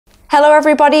Hello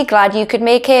everybody, glad you could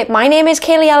make it. My name is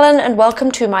Kaylee and welcome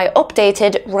to my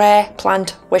updated rare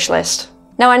plant wish list.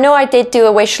 Now I know I did do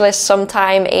a wish list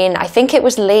sometime in, I think it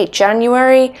was late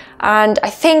January, and I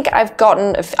think I've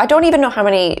gotten, I don't even know how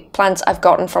many plants I've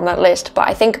gotten from that list, but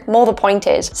I think more the point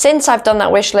is, since I've done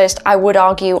that wish list, I would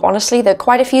argue honestly that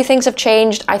quite a few things have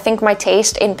changed. I think my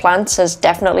taste in plants has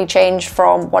definitely changed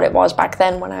from what it was back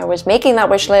then when I was making that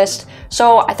wish list,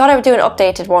 so I thought I would do an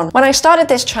updated one. When I started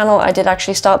this channel, I did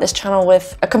actually start this channel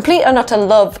with a complete and utter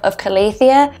love of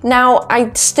Calathea. Now,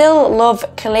 I still love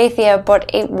Calathea, but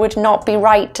it would not be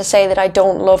right to say that I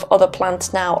don't love other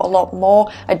plants now a lot more.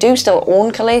 I do still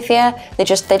own Calathea,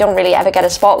 they don't really ever get a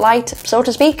spotlight, so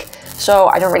to speak, so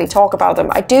I don't really talk about them.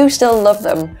 I do still love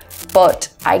them, but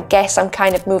I guess I'm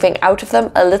kind of moving out of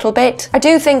them a little bit. I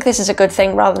do think this is a good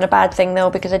thing rather than a bad thing though,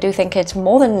 because I do think it's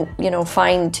more than,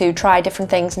 fine to try different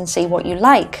things and see what you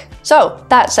like. So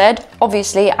that said,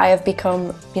 obviously I have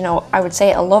become, I would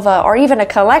say a lover or even a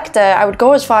collector. I would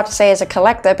go as far to say as a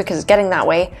collector because it's getting that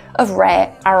way, of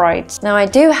rare aroids. Now I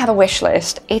do have a wish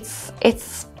list.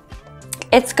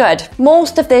 It's good.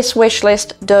 Most of this wish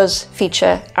list does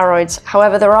feature aroids.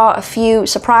 However, there are a few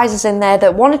surprises in there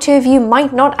that one or two of you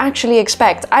might not actually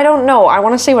expect. I don't know. I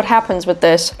want to see what happens with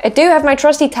this. I do have my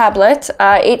trusty tablet.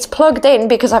 It's plugged in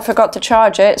because I forgot to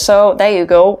charge it. So there you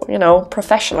go,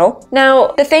 professional.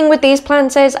 Now, the thing with these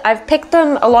plants is I've picked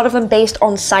them, a lot of them based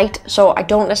on sight. So I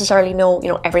don't necessarily know,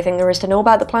 everything there is to know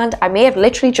about the plant. I may have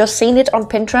literally just seen it on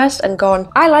Pinterest and gone,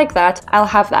 I like that, I'll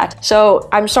have that. So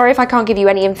I'm sorry if I can't give you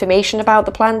any information about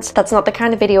the plants. That's not the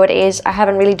kind of video it is. I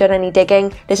haven't really done any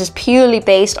digging. This is purely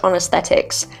based on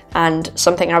aesthetics and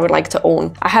something I would like to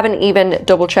own. I haven't even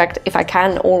double checked if I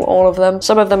can own all of them.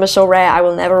 Some of them are so rare I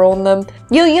will never own them.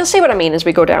 You'll see what I mean as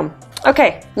we go down.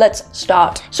 Okay, let's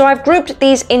start. So I've grouped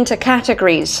these into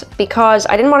categories because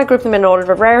I didn't want to group them in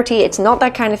order of rarity. It's not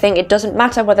that kind of thing. It doesn't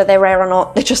matter whether they're rare or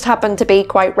not. They just happen to be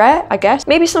quite rare, I guess.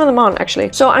 Maybe some of them aren't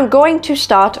actually. So I'm going to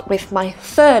start with my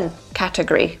fern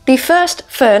category. The first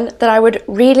fern that I would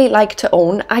really like to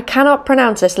own, I cannot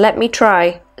pronounce this, let me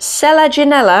try.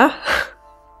 Selaginella.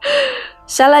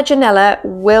 Selaginella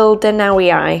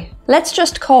wildenowii. Let's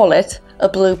just call it a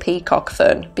blue peacock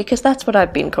fern, because that's what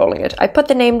I've been calling it. I put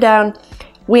the name down,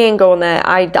 we ain't going there,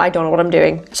 I don't know what I'm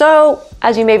doing. So,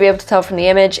 as you may be able to tell from the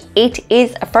image, it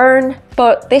is a fern,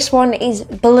 but this one is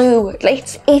blue.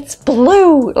 It's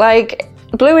blue, like,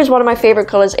 blue is one of my favorite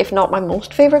colors, if not my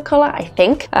most favorite color, I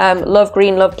think. Love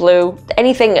green, love blue.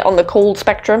 Anything on the cold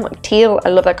spectrum, like teal, I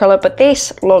love that color, but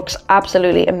this looks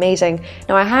absolutely amazing.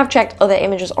 Now I have checked other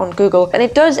images on Google, and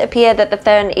it does appear that the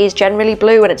fern is generally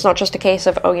blue, and it's not just a case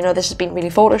of, oh, this has been really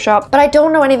photoshopped, but I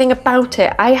don't know anything about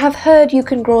it. I have heard you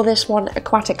can grow this one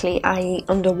aquatically, i.e.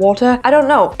 underwater. I don't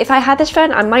know. If I had this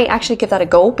fern, I might actually give that a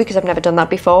go, because I've never done that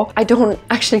before. I don't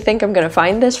actually think I'm gonna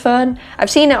find this fern. I've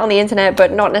seen it on the internet,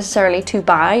 but not necessarily to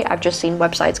buy. I've just seen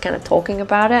websites kind of talking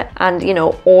about it and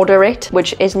order it,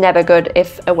 which is never good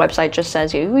if a website just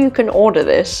says you can order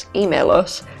this, email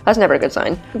us. That's never a good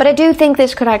sign. But I do think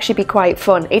this could actually be quite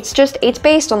fun. It's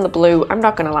based on the blue. I'm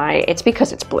not gonna lie, it's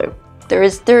because it's blue. There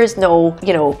is no,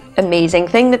 amazing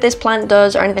thing that this plant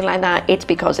does or anything like that. It's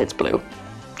because it's blue.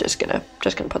 Just gonna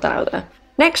put that out there.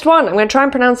 Next one, I'm gonna try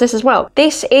and pronounce this as well.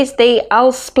 This is the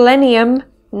Alsplenium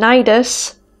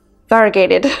nidus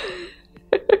variegated.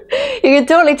 You can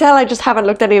totally tell I just haven't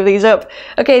looked any of these up.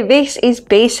 Okay, this is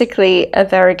basically a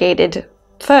variegated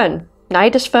fern.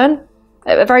 Nidus fern?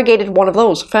 A variegated one of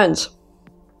those ferns.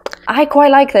 I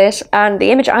quite like this, and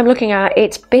the image I'm looking at,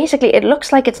 it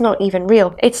looks like it's not even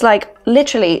real. It's like,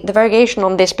 literally, the variegation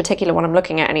on this particular one I'm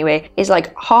looking at anyway, is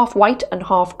like half white and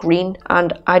half green,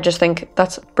 and I just think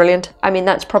that's brilliant. I mean,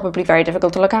 that's probably very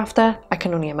difficult to look after. I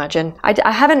can only imagine.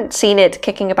 I haven't seen it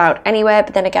kicking about anywhere,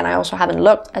 but then again, I also haven't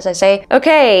looked, as I say.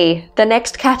 Okay, the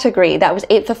next category. That was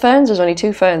it for ferns. There's only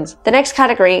 2 ferns. The next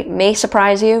category may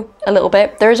surprise you a little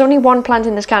bit. There is only 1 plant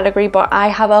in this category, but I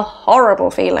have a horrible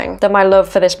feeling that my love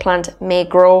for this plant may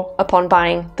grow upon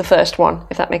buying the first one,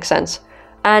 if that makes sense.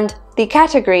 And the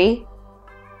category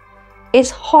is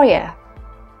Hoya.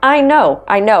 I know.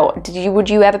 Would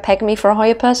you ever peg me for a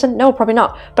Hoya person? No, probably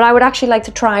not. But I would actually like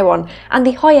to try one. And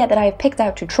the Hoya that I have picked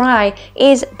out to try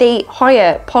is the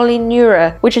Hoya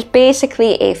polyneura, which is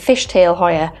basically a fishtail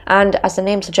Hoya. And as the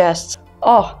name suggests,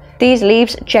 these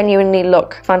leaves genuinely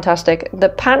look fantastic. The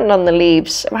pattern on the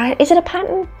leaves, is it a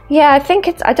pattern? Yeah, I think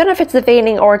it's, I don't know if it's the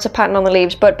veining or it's a pattern on the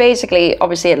leaves, but basically,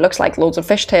 obviously it looks like loads of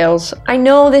fishtails. I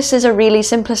know this is a really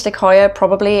simplistic Hoya,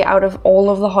 probably out of all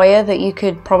of the Hoya that you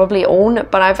could probably own,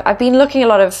 but I've been looking a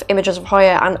lot of images of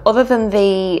Hoya, and other than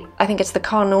the, I think it's the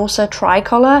Carnosa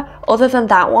tricolor, other than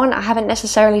that one, I haven't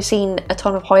necessarily seen a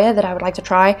ton of Hoya that I would like to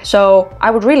try. So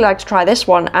I would really like to try this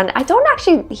one, and I don't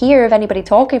actually hear of anybody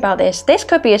talking about this. This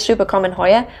could be a super common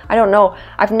Hoya, I don't know.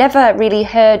 I've never really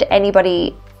heard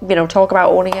anybody, you know, talk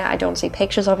about owning it. I don't see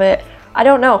pictures of it. I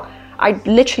don't know.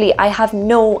 I have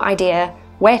no idea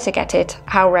where to get it,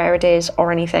 how rare it is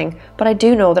or anything, but I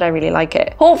do know that I really like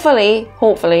it.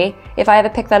 Hopefully, if I ever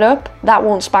pick that up, that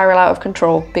won't spiral out of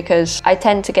control, because I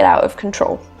tend to get out of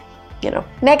control, you know.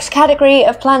 Next category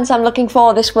of plants I'm looking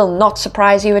for, this will not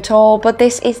surprise you at all, but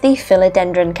this is the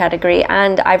philodendron category,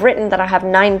 and I've written that I have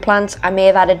 9 plants. I may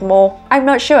have added more, I'm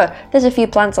not sure. There's a few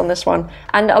plants on this one,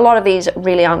 and a lot of these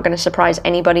really aren't going to surprise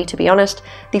anybody, to be honest.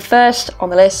 The first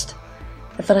on the list,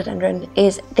 the philodendron,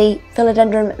 is the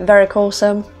philodendron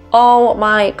verrucosum. Oh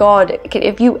my god,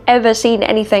 have you ever seen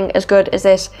anything as good as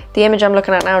this? The image I'm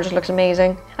looking at now just looks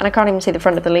amazing, and I can't even see the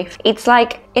front of the leaf. It's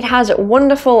like, it has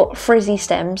wonderful frizzy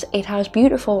stems, it has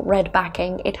beautiful red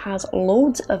backing, it has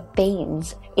loads of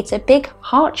veins, it's a big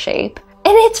heart shape,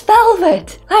 and it's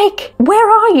velvet. Like, where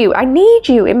are you? I need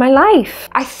you in my life.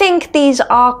 I think these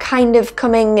are kind of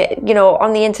coming, you know,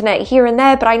 on the internet here and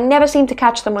there, but I never seem to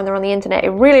catch them when they're on the internet. It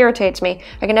really irritates me.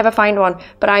 I can never find one,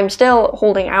 but I'm still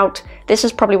holding out. This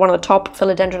is probably one of the top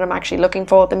philodendron I'm actually looking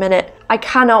for at the minute. I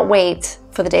cannot wait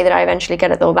for the day that I eventually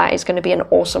get it, though. That is going to be an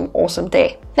awesome, awesome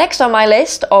day. Next on my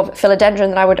list of philodendron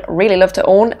that I would really love to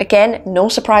own, again, no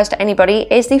surprise to anybody,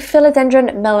 is the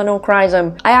philodendron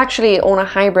melanochrysum. I actually own a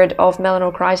hybrid of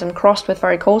melanochrysum crossed with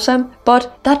verrucosum,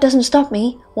 but that doesn't stop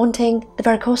me wanting the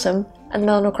verrucosum and the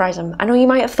melanochrysum. I know you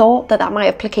might have thought that that might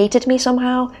have placated me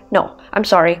somehow. No, I'm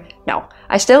sorry, no.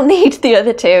 I still need the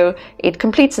other two. It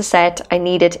completes the set. I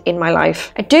need it in my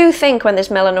life. I do think when this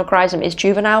melanochrysum is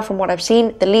juvenile, from what I've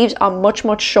seen, the leaves are much,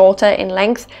 much shorter in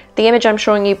length. The image I'm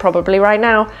showing you probably right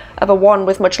now of a one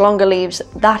with much longer leaves,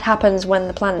 that happens when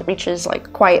the plant reaches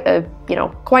like quite a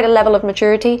level of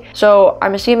maturity. So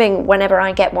I'm assuming whenever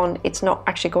I get one, it's not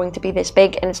actually going to be this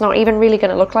big, and it's not even really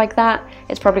going to look like that.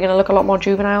 It's probably going to look a lot more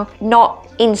juvenile. Not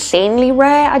insanely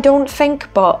rare, I don't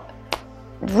think, but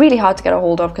really hard to get a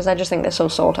hold of because I just think they're so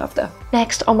sought after.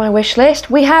 Next on my wish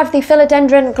list, we have the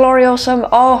philodendron gloriosum.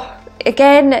 Oh,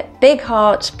 again, big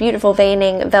hearts, beautiful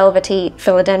veining, velvety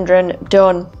philodendron.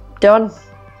 Done.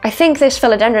 I think this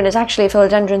philodendron is actually a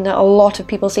philodendron that a lot of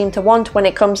people seem to want when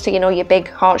it comes to, you know, your big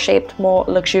heart-shaped, more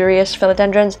luxurious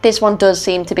philodendrons. This one does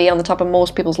seem to be on the top of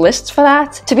most people's lists for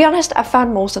that. To be honest, I've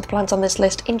found most of the plants on this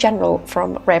list in general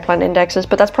from rare plant indexes,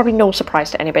 but that's probably no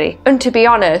surprise to anybody. And to be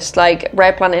honest, like,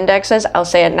 rare plant indexes, I'll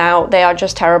say it now, they are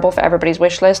just terrible for everybody's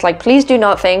wish list. Like, please do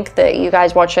not think that you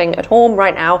guys watching at home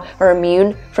right now are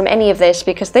immune from any of this,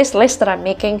 because this list that I'm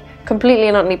making completely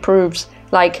and utterly proves,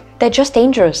 like, they're just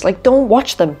dangerous. Like, don't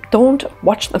watch them. Don't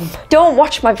watch them. Don't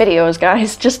watch my videos,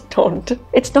 guys. Just don't.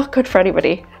 It's not good for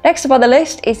anybody. Next up on the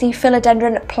list is the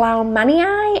philodendron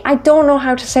ploumanii. I don't know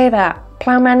how to say that.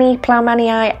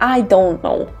 Ploumanii, I don't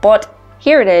know. But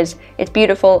here it is. It's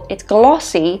beautiful. It's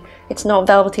glossy. It's not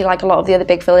velvety like a lot of the other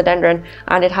big philodendron.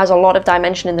 And it has a lot of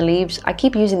dimension in the leaves. I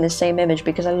keep using this same image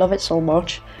because I love it so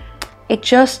much.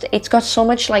 It's got so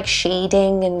much like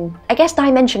shading, and I guess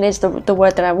dimension is the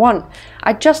word that I want.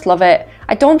 I just love it.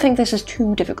 I don't think this is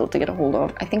too difficult to get a hold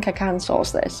of. I think I can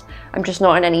source this. I'm just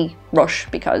not in any rush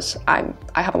because I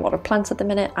have a lot of plants at the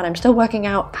minute and I'm still working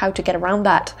out how to get around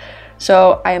that.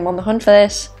 So I am on the hunt for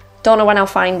this. Don't know when I'll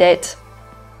find it.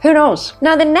 Who knows?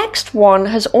 Now the next one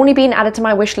has only been added to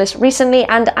my wish list recently,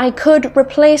 and I could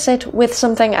replace it with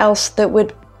something else that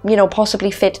would, you know,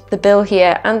 possibly fit the bill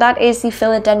here, and that is the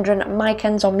philodendron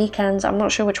micans or micans. I'm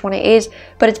not sure which one it is,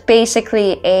 but it's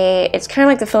basically it's kind of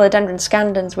like the philodendron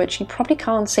scandens, which you probably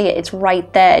can't see it. It's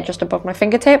right there, just above my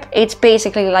fingertip. It's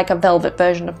basically like a velvet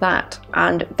version of that.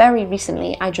 And very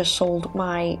recently, I just sold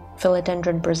my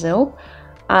philodendron Brazil,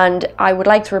 and I would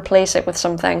like to replace it with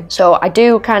something. So I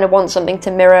do kind of want something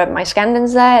to mirror my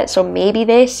scandens there. So maybe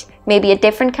this, maybe a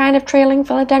different kind of trailing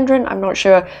philodendron, I'm not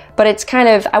sure. But it's kind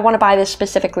of, I want to buy this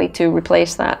specifically to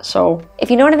replace that. So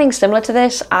if you know anything similar to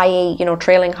this, i.e., you know,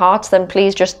 trailing hearts, then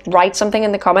please just write something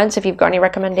in the comments if you've got any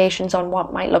recommendations on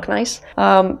what might look nice.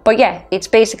 But yeah, it's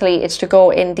to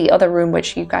go in the other room,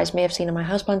 which you guys may have seen in my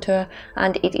houseplant tour,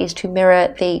 and it is to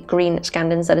mirror the green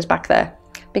scandens that is back there,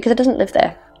 because it doesn't live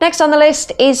there. Next on the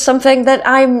list is something that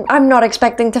I'm not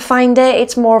expecting to find it.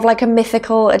 It's more of like a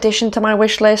mythical addition to my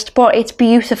wish list, but it's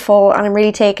beautiful and I'm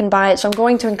really taken by it, so I'm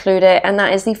going to include it, and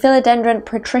that is the Philodendron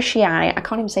patricii. I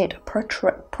can't even say it.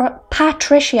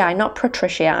 Patricii, not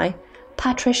patricii.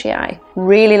 Patricii.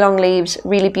 Really long leaves,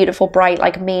 really beautiful, bright,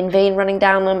 like main vein running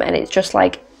down them, and it's just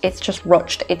like, it's just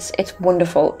ruched. It's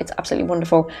wonderful. It's absolutely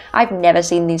wonderful. I've never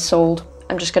seen these sold.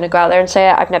 I'm just going to go out there and say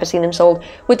it. I've never seen them sold,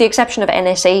 with the exception of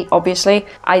NSE, obviously.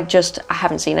 I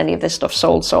haven't seen any of this stuff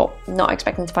sold, so not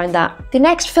expecting to find that. The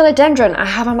next Philodendron I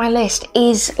have on my list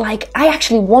is like, I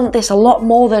actually want this a lot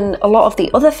more than a lot of the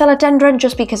other Philodendron,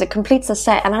 just because it completes the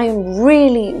set, and I am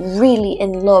really, really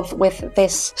in love with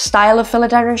this style of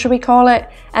Philodendron, should we call it?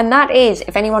 And that is,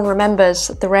 if anyone remembers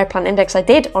the rare plant index I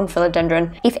did on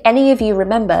Philodendron, if any of you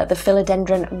remember the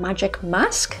Philodendron Magic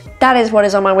Mask, that is what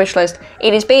is on my wish list.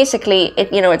 It is basically,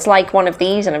 it's like one of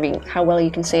these, and I mean, how well you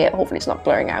can see it, hopefully it's not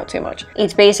blurring out too much.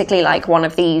 It's basically like one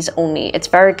of these, only it's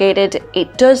variegated.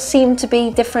 It does seem to be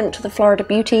different to the Florida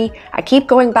Beauty. I keep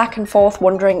going back and forth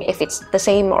wondering if it's the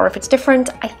same or if it's different.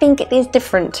 I think it is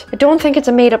different. I don't think it's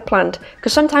a made-up plant,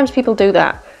 because sometimes people do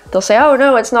that. They'll say, oh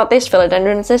no, it's not this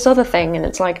Philodendron, it's this other thing, and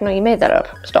it's like, no, you made that up,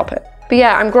 stop it. But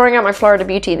yeah, I'm growing out my Florida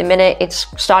Beauty in the minute. It's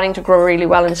starting to grow really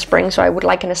well in spring, so I would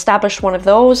like an established one of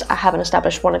those. I have an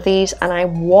established one of these, and I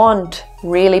want,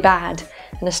 really bad,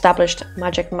 an established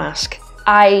Magic Mask.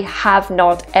 I have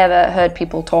not ever heard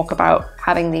people talk about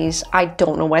having these. I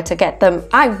don't know where to get them.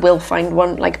 I will find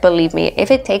one, like, believe me, if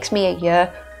it takes me a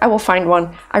year, I will find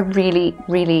one. I really,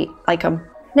 really like them.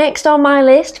 Next on my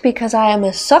list, because I am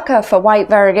a sucker for white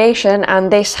variegation, and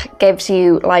this gives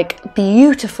you like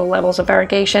beautiful levels of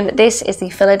variegation, this is the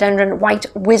Philodendron White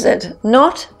Wizard.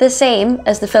 Not the same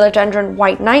as the Philodendron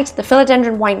White Knight. The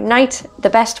Philodendron White Knight, the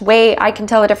best way I can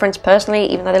tell the difference personally,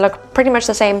 even though they look pretty much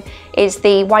the same, is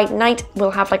the White Knight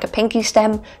will have like a pinky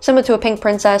stem, similar to a pink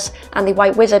princess, and the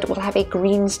White Wizard will have a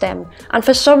green stem. And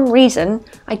for some reason,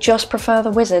 I just prefer the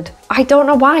Wizard. I don't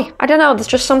know why. I don't know, there's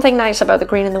just something nice about the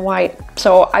green and the white.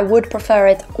 So I would prefer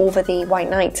it over the White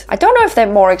Knight. I don't know if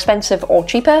they're more expensive or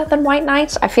cheaper than White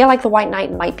Knights. I feel like the White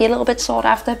Knight might be a little bit sought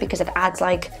after because it adds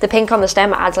like, the pink on the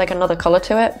stem adds like another color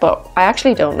to it, but I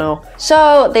actually don't know.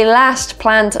 So the last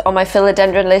plant on my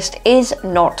Philodendron list is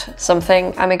not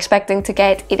something I'm expecting to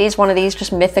get. It is one of these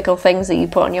just mythical things that you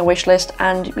put on your wish list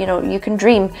and you can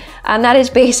dream. And that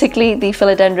is basically the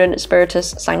Philodendron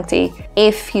Spiritus Sancti.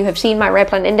 If you have seen my rare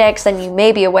plant index, then you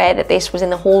may be aware that this was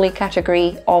in the holy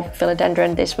category of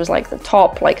Philodendron. This was like the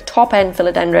top end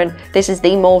Philodendron. This is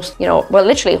the most, well,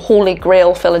 literally holy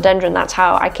grail Philodendron. That's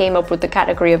how I came up with the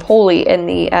category of holy in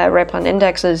the rare plant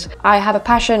indexes. I have a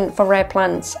passion for rare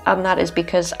plants, and that is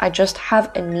because I just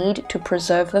have a need to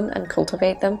preserve them and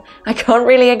cultivate them. I can't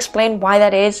really explain why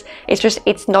that is.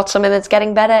 It's not something that's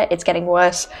getting better, it's getting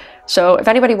worse. So if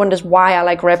anybody wonders why I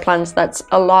like rare plants, that's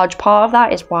a large part of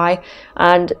that is why.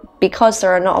 And because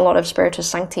there are not a lot of Spiritus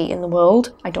Sancti in the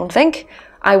world, I don't think,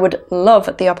 I would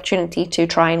love the opportunity to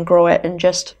try and grow it and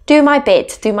just do my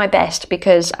bit, do my best,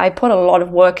 because I put a lot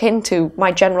of work into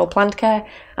my general plant care,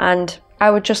 and I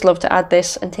would just love to add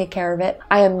this and take care of it.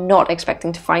 I am not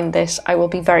expecting to find this. I will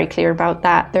be very clear about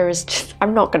that.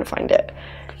 I'm not going to find it,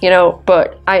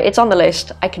 but it's on the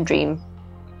list. I can dream.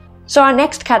 So our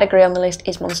next category on the list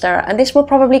is Monstera, and this will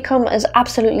probably come as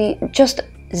absolutely just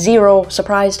zero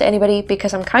surprise to anybody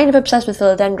because I'm kind of obsessed with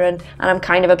Philodendron and I'm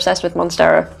kind of obsessed with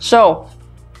Monstera. So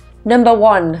number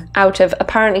 1 out of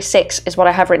apparently 6 is what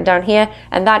I have written down here,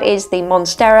 and that is the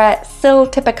Monstera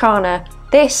Thyltipicana.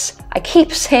 This, I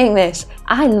keep saying this,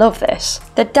 I love this.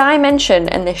 The dimension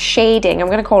and the shading, I'm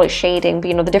going to call it shading,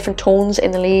 but the different tones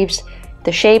in the leaves,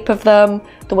 the shape of them,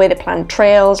 the way the plant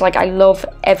trails, like I love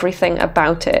everything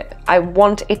about it. I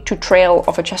want it to trail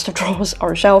off a chest of drawers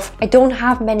or a shelf. I don't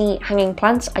have many hanging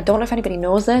plants. I don't know if anybody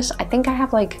knows this. I think I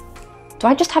have do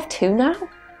I just have 2 now?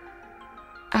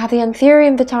 I have the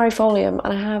Anthurium vitarifolium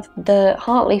and I have the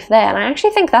heartleaf there, and I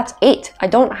actually think that's it. I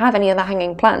don't have any other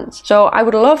hanging plants. So I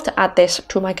would love to add this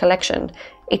to my collection.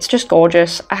 It's just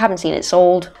gorgeous. I haven't seen it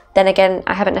sold. Then again,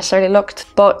 I haven't necessarily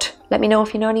looked, but let me know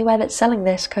if you know anywhere that's selling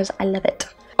this because I love it.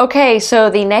 Okay, so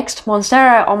the next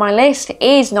Monstera on my list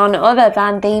is none other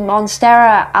than the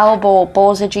Monstera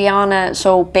albo-borsigiana,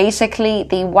 so basically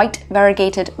the white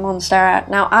variegated Monstera.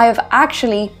 Now, I have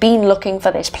actually been looking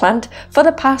for this plant for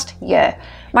the past year.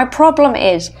 My problem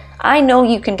is, I know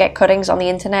you can get cuttings on the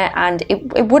internet and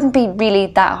it wouldn't be really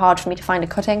that hard for me to find a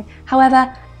cutting.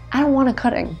 However, I don't want a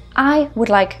cutting. I would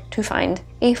like to find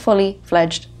a fully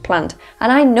fledged plant,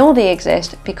 and I know they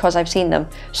exist because I've seen them.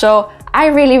 So I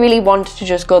really want to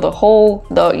just go the whole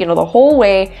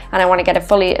way, and I want to get a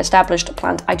fully established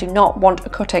plant. I do not want a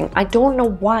cutting. I don't know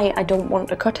why I don't want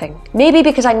a cutting. Maybe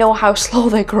because I know how slow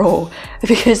they grow.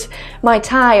 Because my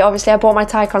Thai, obviously I bought my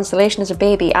Thai constellation as a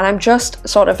baby, and I'm just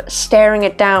sort of staring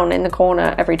it down in the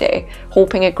corner every day,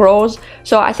 hoping it grows.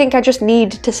 So I think I just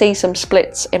need to see some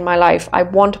splits in my life. I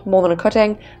want more than a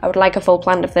cutting. I would like a full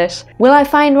plant of this. Will I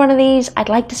find one of these? I'd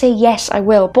like to say yes, I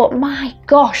will, but my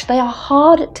gosh, they are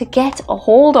hard to get a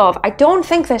hold of. I don't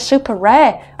think they're super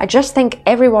rare. I just think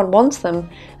everyone wants them,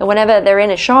 and whenever they're in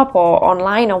a shop or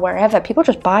online or wherever, people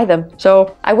just buy them.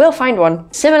 So I will find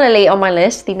one. Similarly on my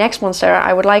list, the next monstera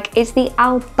I would like is the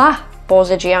Alba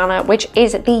Borsigiana, which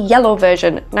is the yellow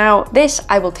version. Now this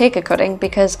I will take a cutting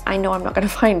because I know I'm not going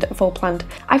to find a full plant.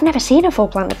 I've never seen a full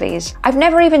plant of these. I've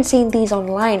never even seen these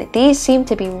online. These seem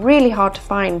to be really hard to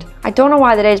find. I don't know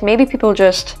why that is. Maybe people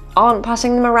just aren't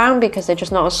passing them around because they're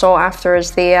just not as sought after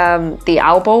as the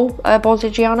Albo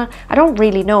Borsigiana. I don't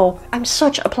really know. I'm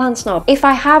such a plant snob. If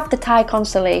I have the Thai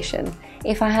constellation,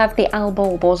 if I have the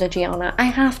Albo Borsigiana, I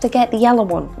have to get the yellow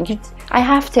one. I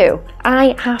have to.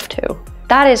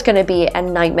 That is going to be a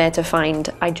nightmare to find,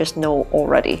 I just know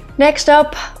already. Next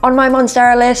up on my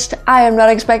monstera list, I am not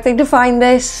expecting to find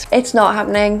this. It's not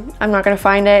happening. I'm not going to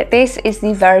find it. This is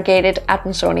the variegated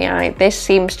Adansonii. This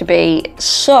seems to be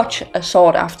such a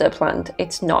sought after plant.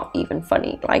 It's not even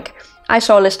funny. Like, I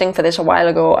saw a listing for this a while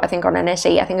ago, I think on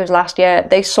NSE, I think it was last year.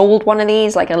 They sold one of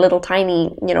these, like a little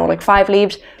tiny, you know, like 5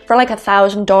 leaves for like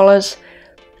 $1,000.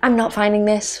 I'm not finding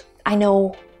this. I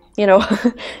know. You know,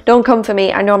 don't come for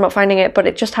me. I know I'm not finding it, but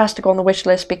it just has to go on the wish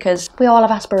list because we all have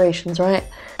aspirations, right?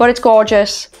 But it's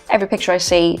gorgeous. Every picture I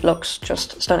see looks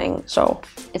just stunning. So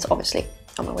it's obviously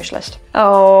on my wish list.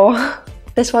 Oh,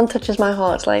 this one touches my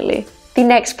heart slightly. The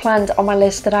next plant on my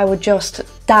list that I would just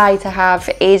die to have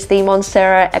is the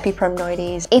Monstera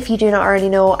Epiprimnoides. If you do not already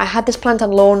know, I had this plant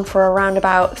on loan for around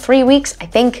about 3 weeks, I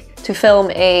think, to film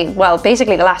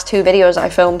basically the last 2 videos I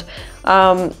filmed.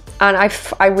 And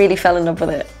I really fell in love with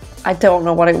it. I don't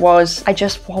know what it was. I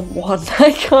just want one.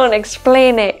 I can't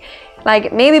explain it.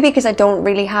 Like, maybe because I don't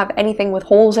really have anything with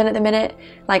holes in at the minute.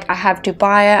 Like, I have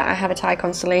Dubai, I have a Thai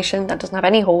constellation that doesn't have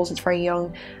any holes, it's very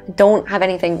young. I don't have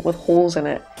anything with holes in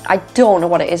it. I don't know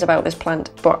what it is about this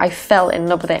plant, but I fell in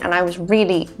love with it and I was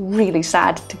really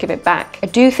sad to give it back. I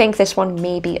do think this one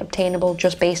may be obtainable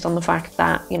just based on the fact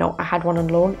that, you know, I had one on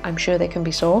loan. I'm sure they can be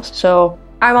sourced. So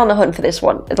I'm on the hunt for this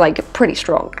one. It's like pretty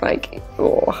strong, like,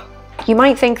 oh. You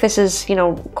might think this is, you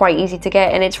know, quite easy to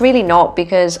get, and it's really not,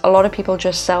 because a lot of people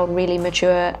just sell really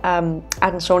mature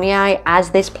Adansonii as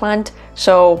this plant.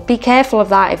 So be careful of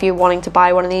that if you're wanting to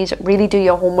buy one of these. Really do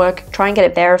your homework, try and get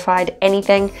it verified,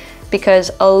 anything,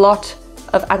 because a lot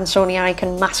of Adansonii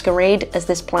can masquerade as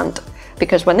this plant,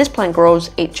 because when this plant grows,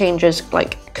 it changes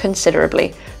like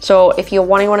considerably. So if you're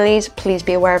wanting one of these, please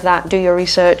be aware of that, do your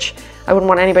research. I wouldn't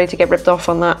want anybody to get ripped off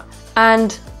on that.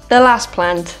 And the last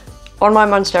plant on my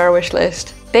monstera wish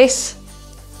list. This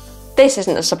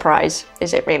isn't a surprise,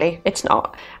 is it really? It's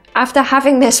not. After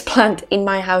having this plant in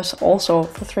my house also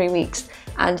for 3 weeks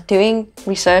and doing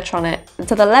research on it,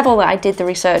 to the level that I did the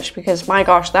research, because my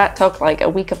gosh, that took like a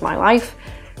week of my life.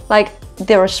 Like,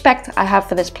 the respect I have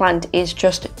for this plant is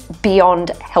just beyond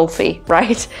healthy,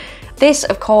 right? This,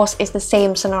 of course, is the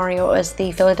same scenario as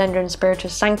the Philodendron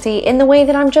Spiritus Sancti in the way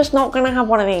that I'm just not gonna have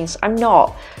one of these. I'm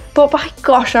not. But by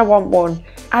gosh, I want one.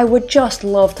 I would just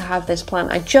love to have this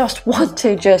plant. I just want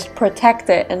to just protect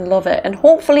it and love it and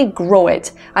hopefully grow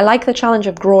it. I like the challenge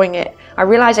of growing it. I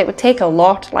realize it would take a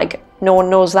lot, like no one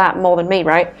knows that more than me,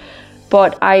 right?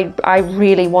 But I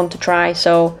really want to try.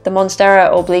 So the Monstera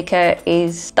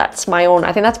obliqua that's my own,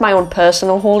 I think that's my own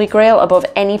personal holy grail above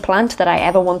any plant that I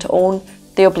ever want to own.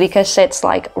 The obliqua sits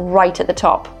like right at the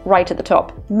top, right at the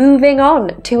top. Moving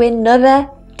on to another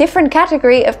different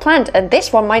category of plant, and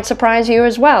this one might surprise you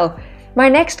as well. My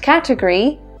next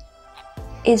category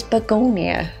is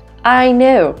begonia. I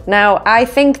know. Now, I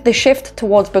think the shift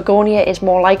towards begonia is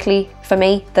more likely for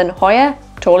me than Hoya.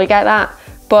 Totally get that.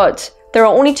 But there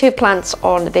are only 2 plants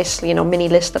on this, you know, mini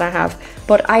list that I have.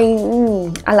 But I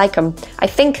like them. I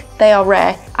think they are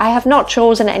rare. I have not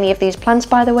chosen any of these plants,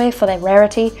 by the way, for their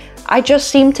rarity. I just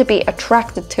seem to be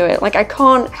attracted to it. Like, I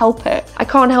can't help it. I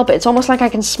can't help it. It's almost like I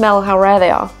can smell how rare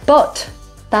they are. But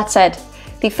that said,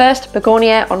 the first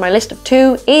begonia on my list of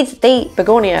 2 is the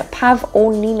begonia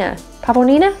pavonina.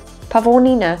 Pavonina?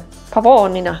 Pavonina.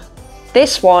 Pavonina.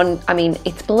 This one, I mean,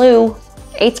 it's blue.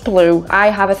 It's blue. I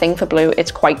have a thing for blue.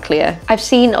 It's quite clear. I've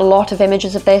seen a lot of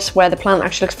images of this where the plant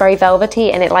actually looks very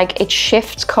velvety and it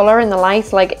shifts color in the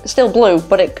light, like still blue,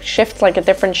 but it shifts like a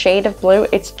different shade of blue.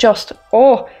 It's just,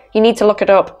 oh, you need to look it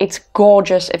up. It's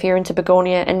gorgeous if you're into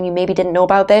begonia and you maybe didn't know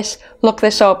about this. Look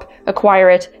this up, acquire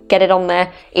it, get it on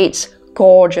there. It's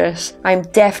gorgeous. I'm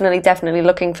definitely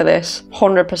looking for this.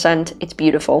 100%. It's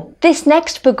beautiful. This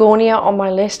next begonia on my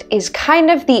list is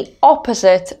kind of the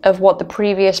opposite of what the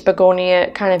previous begonia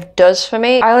kind of does for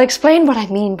me. I'll explain what I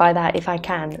mean by that if I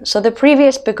can. So the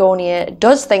previous begonia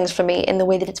does things for me in the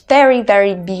way that it's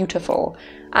very beautiful.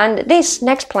 And this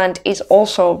next plant is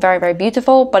also very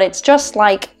beautiful, but it's just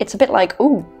like, it's a bit like,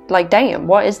 ooh, like damn,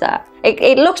 what is that?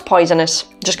 It looks poisonous.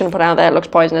 Just gonna put it out there, it looks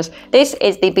poisonous. This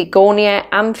is the Begonia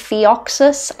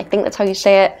Amphioxus. I think that's how you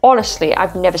say it. Honestly,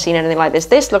 I've never seen anything like this.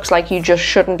 This looks like you just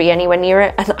shouldn't be anywhere near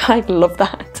it, and I love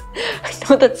that. I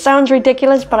know that sounds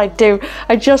ridiculous, but I do.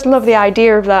 I just love the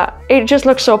idea of that. It just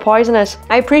looks so poisonous.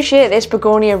 I appreciate this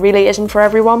begonia really isn't for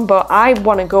everyone, but I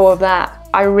want to go of that.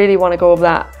 I really want to go of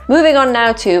that. Moving on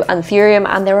now to Anthurium,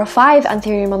 and there are 5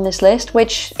 Anthurium on this list,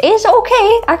 which is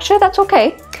okay. Actually, that's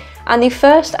okay. And the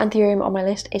first Anthurium on my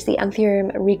list is the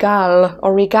Anthurium regale,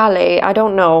 or regale, I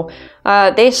don't know.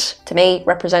 This, to me,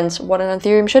 represents what an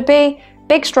Anthurium should be.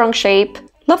 Big, strong shape,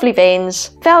 lovely veins.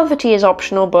 Velvety is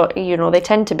optional, but you know, they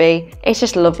tend to be. It's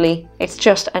just lovely. It's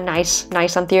just a nice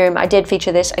Anthurium. I did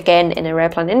feature this again in a rare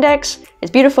plant index.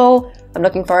 It's beautiful. I'm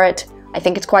looking for it. I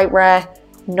think it's quite rare.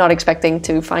 Not expecting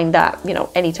to find that, you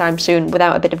know, anytime soon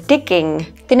without a bit of digging.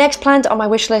 The next plant on my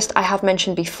wish list I have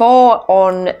mentioned before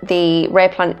on the rare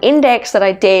plant index that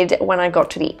I did when I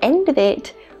got to the end of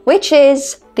it, which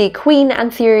is the Queen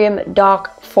Anthurium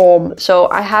dark form. So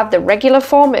I have the regular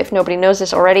form, if nobody knows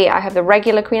this already, I have the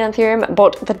regular Queen Anthurium,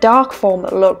 but the dark form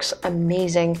looks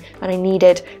amazing and I need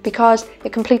it because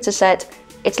it completes a set.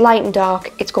 It's light and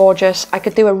dark, it's gorgeous. I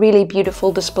could do a really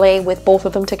beautiful display with both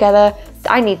of them together.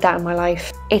 I need that in my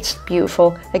life. It's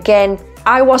beautiful. Again,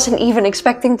 I wasn't even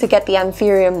expecting to get the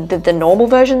Anthurium, the normal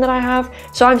version that I have,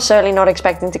 so I'm certainly not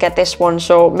expecting to get this one,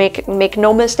 so make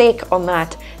no mistake on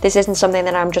that. This isn't something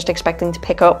that I'm just expecting to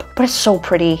pick up, but it's so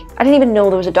pretty. I didn't even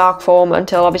know there was a dark form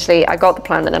until obviously I got the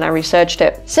plant and then I researched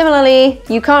it. Similarly,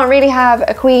 you can't really have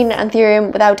a Queen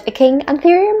Anthurium without a King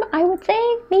Anthurium, I would say,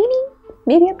 maybe.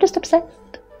 Maybe I'm just obsessed.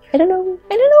 I don't know.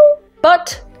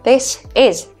 But this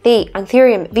is the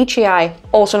Anthurium veitchii,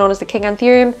 also known as the King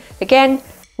Anthurium. Again,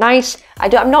 nice.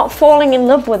 I'm not falling in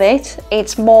love with it.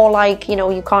 It's more like, you know,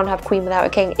 you can't have queen without a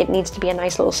king. It needs to be a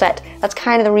nice little set. That's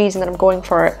kind of the reason that I'm going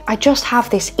for it. I just have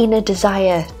this inner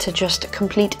desire to just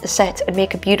complete the set and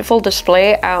make a beautiful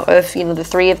display out of, you know, the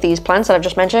 3 of these plants that I've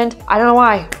just mentioned. I don't know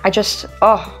why.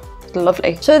 Oh,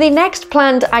 lovely. So the next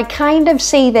plant, I kind of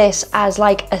see this as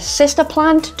like a sister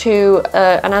plant to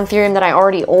an Anthurium that I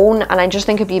already own, and I just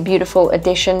think it'd be a beautiful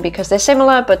addition because they're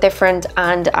similar but different,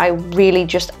 and I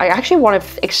actually want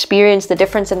to experience the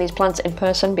difference in these plants in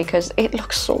person because it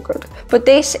looks so good. But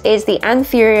this is the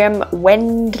Anthurium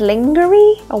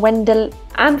wendlingeri, or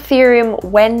Anthurium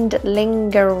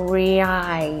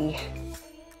wendlingerii.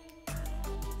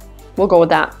 We'll go with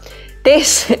that.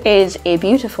 This is a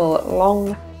beautiful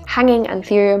long hanging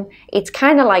Anthurium. It's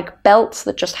kind of like belts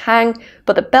that just hang,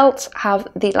 but the belts have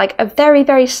like a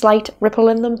very slight ripple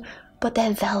in them, but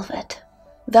they're velvet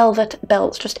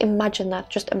belts. Just imagine that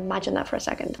for a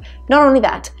second. Not only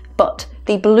that, but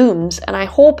the blooms, and I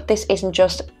hope this isn't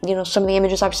just, you know, some of the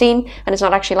images I've seen and it's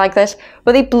not actually like this,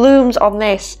 but the blooms on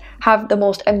this have the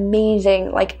most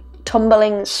amazing, like,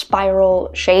 tumbling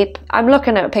spiral shape. I'm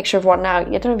looking at a picture of one now. I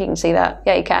don't know if you can see that.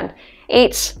 Yeah, you can.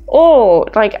 It's all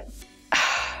like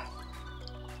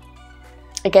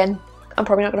again, I'm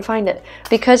probably not going to find it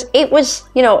because it was,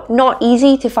 you know, not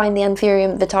easy to find the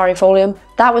Anthurium vitarifolium.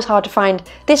 That was hard to find.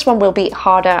 This one will be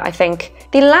harder, I think.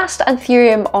 The last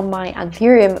Anthurium on my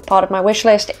Anthurium part of my wish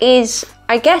list is,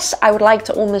 I guess I would like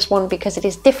to own this one because it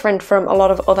is different from a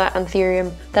lot of other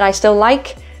Anthurium that I still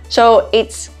like. So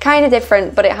it's kind of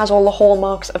different, but it has all the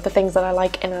hallmarks of the things that I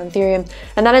like in an Anthurium.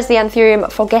 And that is the Anthurium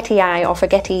forgetii, or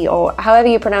forgeti, or however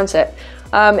you pronounce it.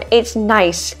 It's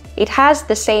nice. It has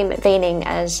the same veining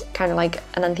as kind of like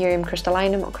an Anthurium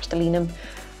crystallinum or crystallinum,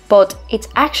 but it's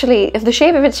actually, the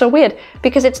shape of it's so weird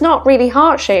because it's not really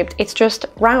heart-shaped, it's just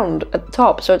round at the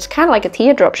top, so it's kind of like a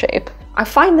teardrop shape. I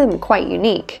find them quite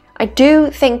unique. I do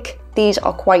think these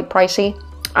are quite pricey.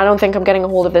 I don't think I'm getting a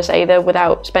hold of this either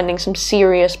without spending some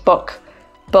serious buck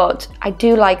but I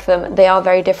do like them. They are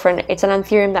very different. It's an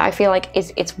anthurium that I feel like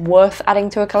it's worth adding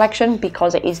to a collection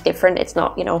because it is different. It's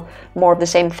not, you know, more of the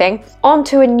same thing. On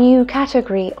to a new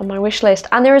category on my wish list,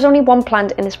 and there is only one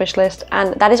plant in this wish list,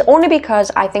 and that is only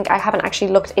because I think I haven't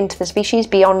actually looked into the species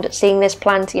beyond seeing this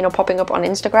plant, you know, popping up on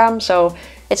Instagram. So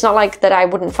it's not like that I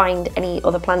wouldn't find any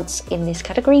other plants in this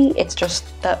category. It's just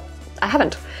that I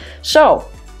haven't. So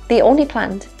the only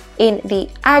plant in the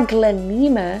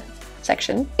Aglaonema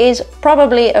section is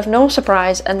probably of no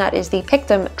surprise, and that is the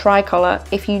Pictum tricolor.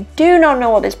 If you do not know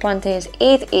what this plant is,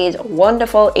 it is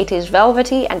wonderful. It is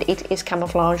velvety and it is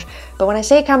camouflage. But when I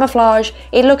say camouflage,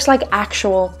 it looks like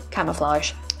actual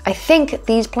camouflage. I think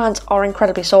these plants are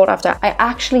incredibly sought after. I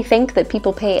actually think that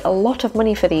people pay a lot of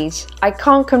money for these. I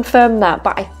can't confirm that,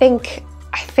 but I think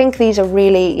these are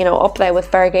really, you know, up there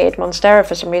with variegated monstera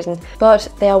for some reason,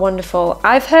 but they are wonderful.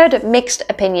 I've heard mixed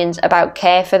opinions about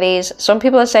care for these. Some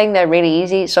people are saying they're really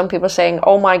easy. Some people are saying,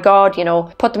 oh my god, you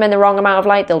know, put them in the wrong amount of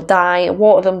light, they'll die.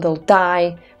 Water them, they'll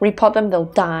die. Repot them, they'll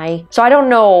die. So I don't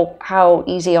know how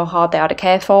easy or hard they are to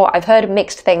care for. I've heard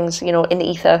mixed things, you know, in the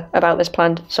ether about this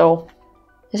plant, so...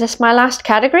 Is this my last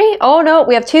category? Oh no,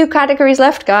 we have 2 categories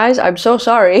left, guys. I'm so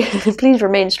sorry. Please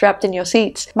remain strapped in your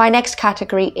seats. My next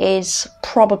category is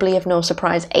probably of no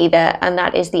surprise either, and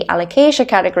that is the Alocasia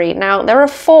category. Now, there are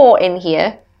 4 in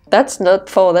here. That's not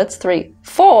 4, that's 3.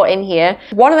 4 in here.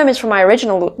 One of them is from my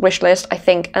original wish list, I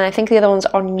think, and I think the other ones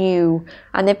are new.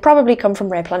 And they've probably come from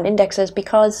rare plant indexes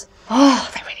because,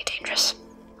 oh, they're really dangerous.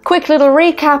 Quick little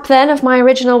recap then of my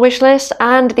original wish list,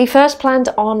 and the first plant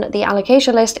on the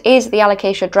Alocasia list is the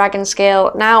Alocasia dragon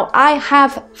scale. Now, I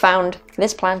have found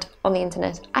this plant on the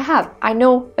internet. I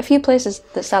know a few places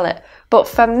that sell it, but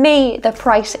for me, the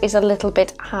price is a little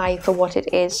bit high for what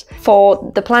it is.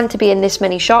 For the plant to be in this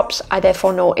many shops, I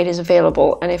therefore know it is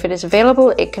available, and if it is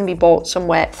available, it can be bought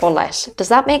somewhere for less. Does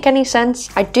that make any sense?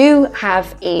 I do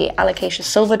have a Alocasia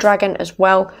silver dragon as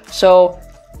well, so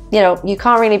you know, you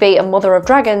can't really be a mother of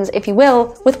dragons, if you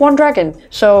will, with one dragon.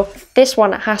 So this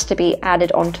one has to be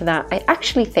added onto that. I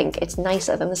actually think it's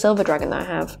nicer than the silver dragon that I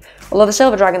have. Although the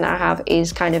silver dragon that I have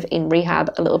is kind of in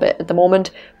rehab a little bit at the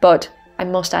moment, but I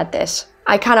must add this.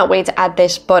 I cannot wait to add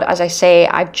this, but as I say,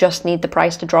 I just need the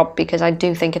price to drop because I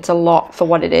do think it's a lot for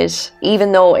what it is.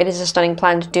 Even though it is a stunning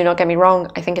plant, do not get me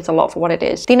wrong, I think it's a lot for what it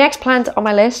is. The next plant on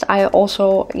my list, I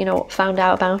also, you know, found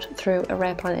out about through a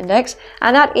rare plant index,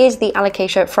 and that is the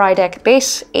Alocasia frydek.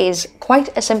 This is quite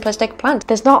a simplistic plant.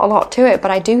 There's not a lot to it,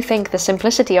 but I do think the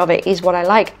simplicity of it is what I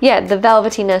like. Yeah, the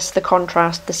velvetiness, the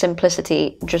contrast, the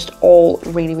simplicity, just all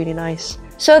really, really nice.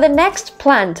 So the next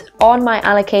plant on my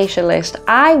Alocasia list,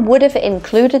 I would have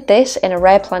included this in a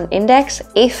rare plant index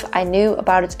if I knew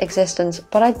about its existence,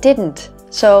 but I didn't.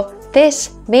 So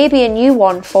this may be a new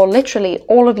one for literally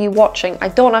all of you watching. I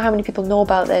don't know how many people know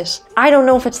about this. I don't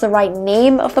know if it's the right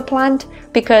name of the plant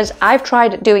because I've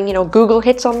tried doing, you know, Google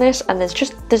hits on this and there's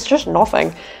just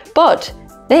nothing. But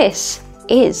this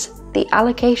is the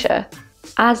Alocasia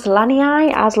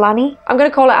Aslanii? I'm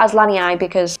gonna call it Aslanii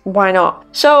because why not?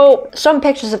 So some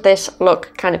pictures of this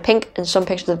look kind of pink and some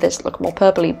pictures of this look more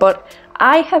purpley, but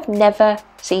I have never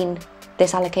seen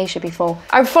this Alocasia before.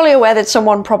 I'm fully aware that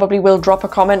someone probably will drop a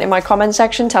comment in my comment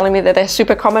section telling me that they're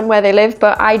super common where they live,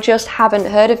 but I just haven't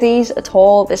heard of these at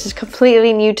all. This is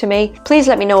completely new to me. Please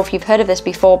let me know if you've heard of this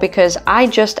before because I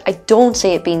don't see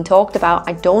it being talked about.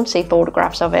 I don't see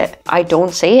photographs of it. I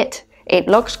don't see it. It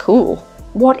looks cool.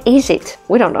 What is it?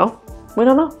 We don't know. We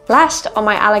don't know. Last on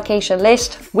my Alocasia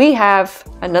list, we have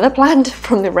another plant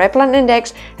from the Rare Plant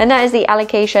Index, and that is the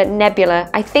Alocasia nebula.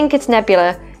 I think it's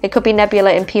nebula. It could be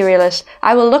Nebula imperialis.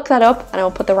 I will look that up and I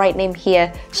will put the right name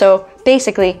here. So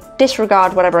basically,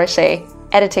 disregard whatever I say.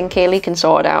 Editing Kaylee can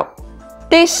sort it out.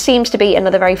 This seems to be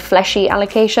another very fleshy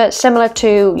Alocasia, similar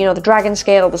to, you know, the dragon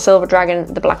scale, the silver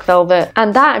dragon, the black velvet.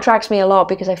 And that attracts me a lot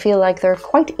because I feel like they're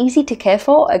quite easy to care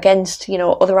for against, you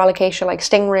know, other Alocasia like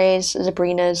stingrays,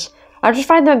 zebrinas. I just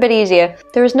find them a bit easier.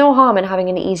 There is no harm in having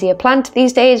an easier plant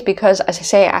these days because, as I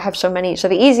say, I have so many, so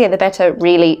the easier the better,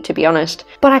 really, to be honest.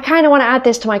 But I kind of want to add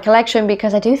this to my collection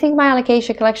because I do think my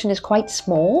Alocasia collection is quite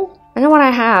small. I know what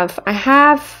I have. I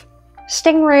have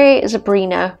stingray,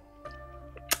 zebrina,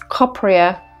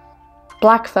 Copria,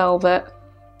 Black Velvet,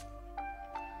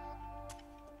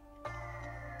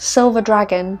 Silver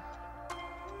Dragon,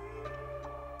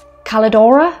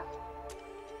 Calidora?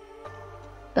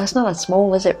 That's not that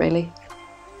small, is it really?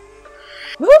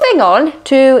 Moving on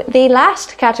to the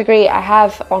last category I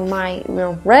have on my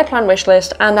rare plant wish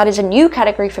list, and that is a new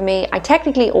category for me. I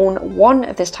technically own one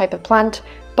of this type of plant,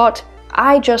 but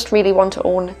I just really want to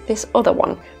own this other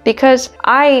one because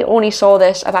I only saw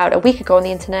this about a week ago on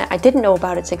the internet. I didn't know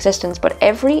about its existence, but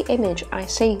every image I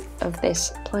see of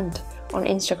this plant on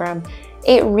Instagram,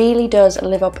 it really does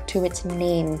live up to its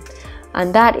name.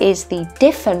 And that is the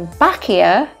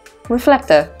Dieffenbachia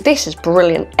reflector. This is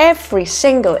brilliant. Every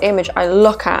single image I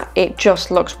look at, it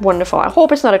just looks wonderful. I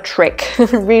hope it's not a trick. I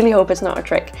really hope it's not a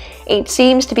trick. It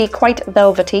seems to be quite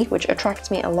velvety, which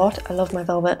attracts me a lot. I love my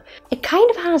velvet. It kind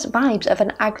of has vibes of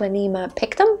an Aglaonema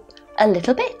pictum. A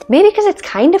little bit. Maybe because it's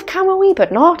kind of camo-y,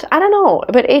 but not. I don't know.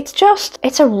 But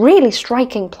it's a really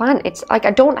striking plant. It's like,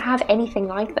 I don't have anything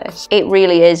like this. It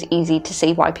really is easy to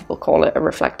see why people call it a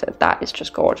reflector. That is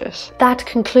just gorgeous. That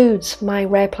concludes my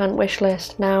rare plant wish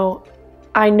list. Now,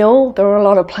 I know there are a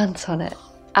lot of plants on it.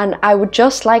 And I would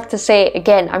just like to say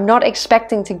again, I'm not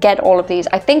expecting to get all of these.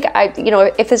 I think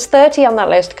if there's 30 on that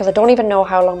list, because I don't even know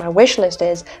how long my wish list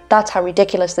is, that's how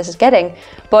ridiculous this is getting.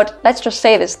 But let's just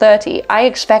say there's 30. I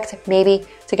expect maybe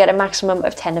to get a maximum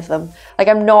of 10 of them. Like,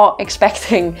 I'm not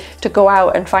expecting to go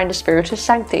out and find a Spiritus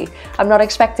Sancti. I'm not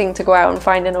expecting to go out and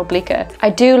find an Oblique. I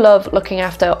do love looking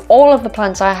after all of the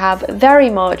plants I have very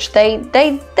much. They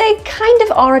kind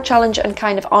of are a challenge and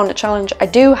kind of aren't a challenge. I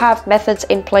do have methods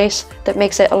in place that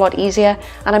makes it a lot easier,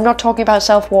 and I'm not talking about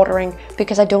self-watering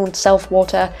because I don't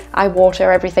self-water. I water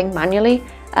everything manually.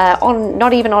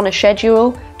 Not even on a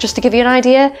schedule, just to give you an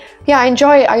idea. Yeah, I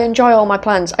enjoy all my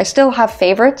plants. I still have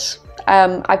favorites.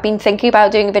 I've been thinking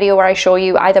about doing a video where I show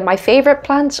you either my favorite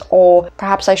plants or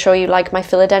perhaps I show you like my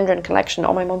philodendron collection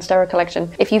or my monstera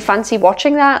collection. If you fancy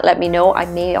watching that, let me know. I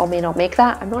may or may not make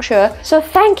that, I'm not sure. So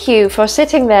thank you for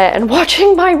sitting there and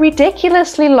watching my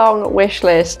ridiculously long wish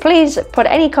list. Please put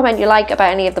any comment you like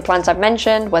about any of the plants I've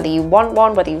mentioned, whether you want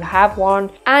one, whether you have one.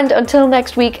 And until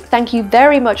next week, thank you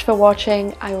very much for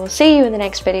watching. I will see you in the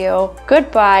next video.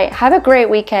 Goodbye, have a great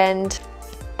weekend.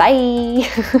 Bye.